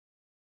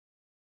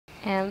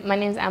My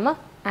name is Emma.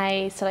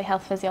 I study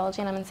health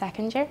physiology and I'm in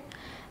second year.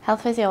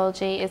 Health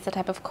physiology is the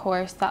type of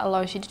course that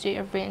allows you to do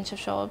a range of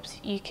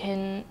jobs. You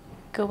can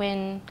go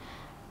in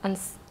and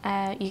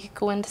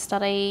to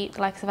study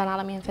the likes of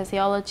anatomy and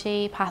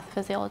physiology,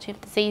 pathophysiology of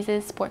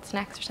diseases, sports and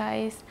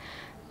exercise.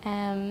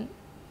 The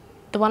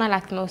one I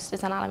like the most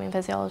is anatomy and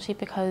physiology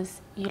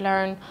because you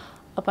learn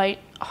about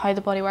how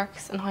the body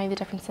works and how the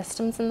different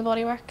systems in the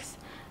body works.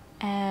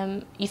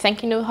 You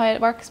think you know how it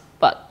works,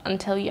 but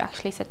until you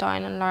actually sit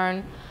down and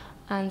learn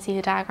and see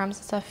the diagrams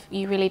and stuff,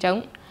 you really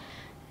don't.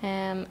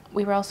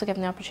 We were also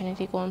given the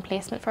opportunity to go on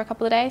placement for a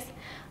couple of days.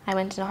 I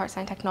went into Heart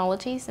Science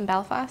Technologies in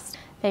Belfast.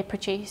 They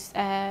produce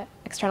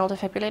external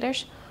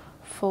defibrillators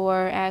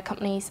for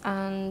companies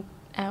and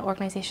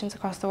organisations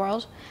across the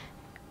world.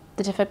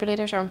 The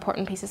defibrillators are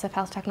important pieces of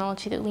health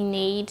technology that we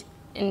need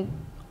in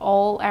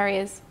all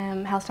areas.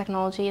 Health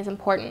technology is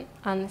important,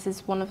 and this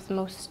is one of the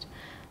most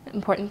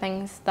important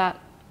things that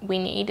we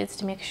need, is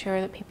to make sure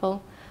that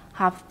people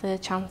have the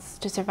chance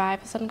to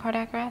survive a sudden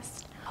cardiac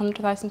arrest.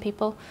 100,000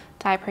 people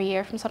die per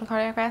year from sudden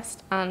cardiac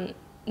arrest, and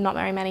not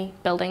very many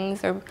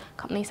buildings or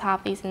companies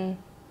have these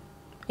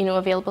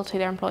available to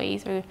their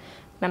employees or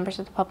members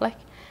of the public.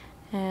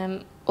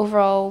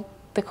 Overall,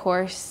 the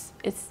course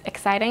is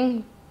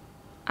exciting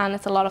and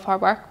it's a lot of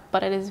hard work,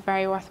 but it is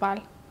very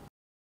worthwhile.